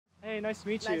nice to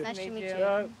meet you. Nice to meet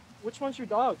you. Which one's your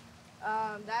dog?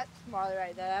 That's Marley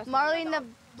right there. That's Marley in the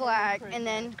black, and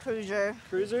then Cruiser.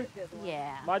 Cruiser?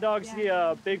 Yeah. My dog's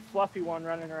the big fluffy one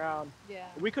running around. Yeah.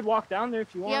 We could walk down there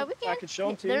if you want. Yeah, we can. I could show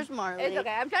him to you. There's Marley. It's okay.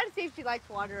 I'm trying to see if she likes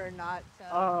water or not. So.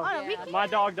 Yeah. My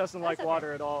dog doesn't like okay.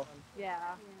 water at all. Yeah.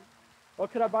 Well,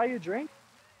 could I buy you a drink?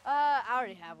 I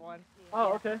already have one.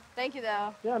 Oh, okay. Thank you,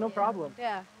 though. Yeah, no problem.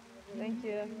 Yeah. Thank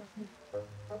you.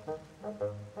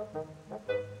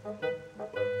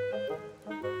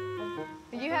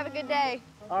 You have a good day.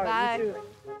 All right, Bye. you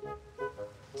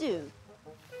too. Dude.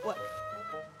 What?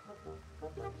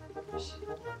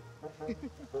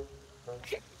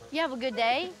 You have a good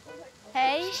day?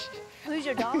 Hey, who's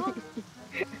your dog?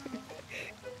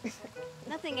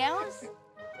 Nothing else?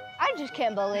 I just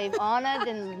can't believe Anna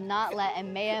did not let a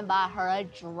man buy her a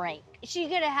drink. She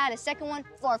could have had a second one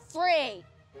for free.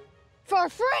 For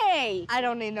free! I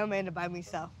don't need no man to buy me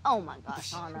stuff. Oh my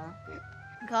gosh, Anna.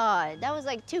 God, that was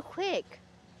like too quick.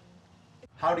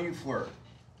 How do you flirt?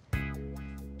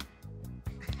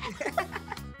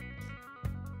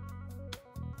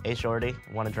 Hey, shorty,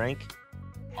 want a drink?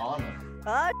 Anna.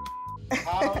 What?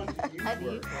 How do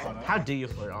you flirt, Anna? How do you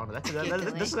flirt, Anna?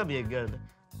 This is gonna be a good.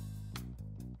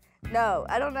 No,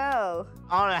 I don't know.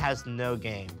 Anna has no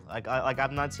game. Like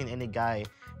I've not seen any guy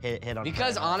hit on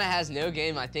Because her. Anna has no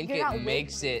game, I think You're it not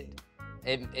makes it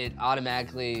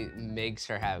automatically makes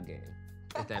her have game.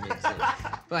 If that makes sense.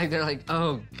 Like they're like,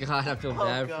 oh God, I feel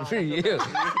bad God. for you.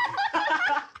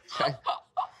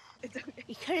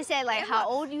 You could have said like how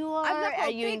old you are. I'm not gonna Are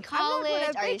you in think- I'm not college?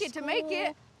 gonna Are you fake it to make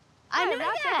it. I know I'm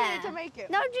not that. faking it to make it.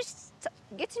 No, just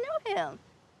get to know him.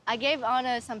 I gave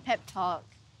Anna some pep talk.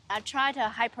 I tried to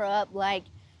hype her up, like,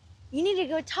 you need to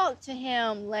go talk to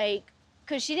him, like,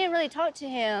 because she didn't really talk to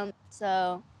him.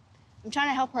 So I'm trying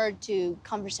to help her to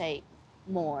conversate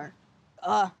more.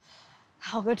 I'll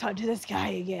go talk to this guy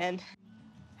again.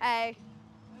 Hey.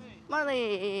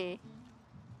 Marley.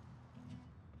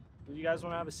 Do you guys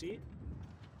want to have a seat?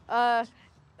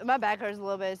 My back hurts a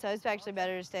little bit, so it's actually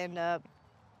better to stand up.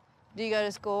 Do you go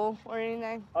to school or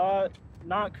anything?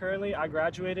 Not currently. I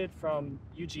graduated from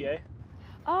UGA.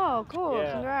 Oh, cool.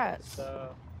 Yeah. Congrats.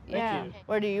 So, yeah. thank you.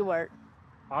 Where do you work?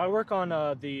 I work on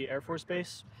the Air Force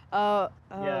Base. Oh.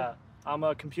 Yeah, I'm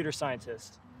a computer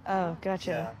scientist. Oh,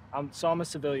 gotcha. Yeah, I'm a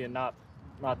civilian, not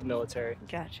the military.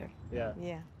 Gotcha. Yeah.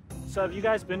 Yeah. So have you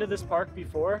guys been to this park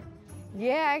before?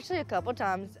 Yeah, actually a couple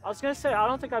times. I was gonna say, I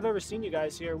don't think I've ever seen you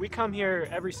guys here. We come here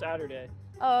every Saturday.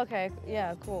 Oh, okay.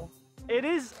 Yeah, cool. It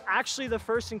is actually the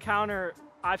first encounter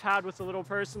I've had with a little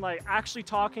person, like actually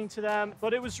talking to them,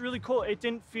 but it was really cool. It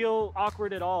didn't feel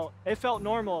awkward at all. It felt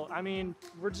normal. I mean,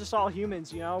 we're just all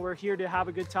humans, you know? We're here to have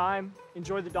a good time,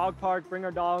 enjoy the dog park, bring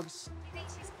our dogs. You think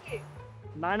she's cute?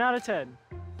 9 out of 10.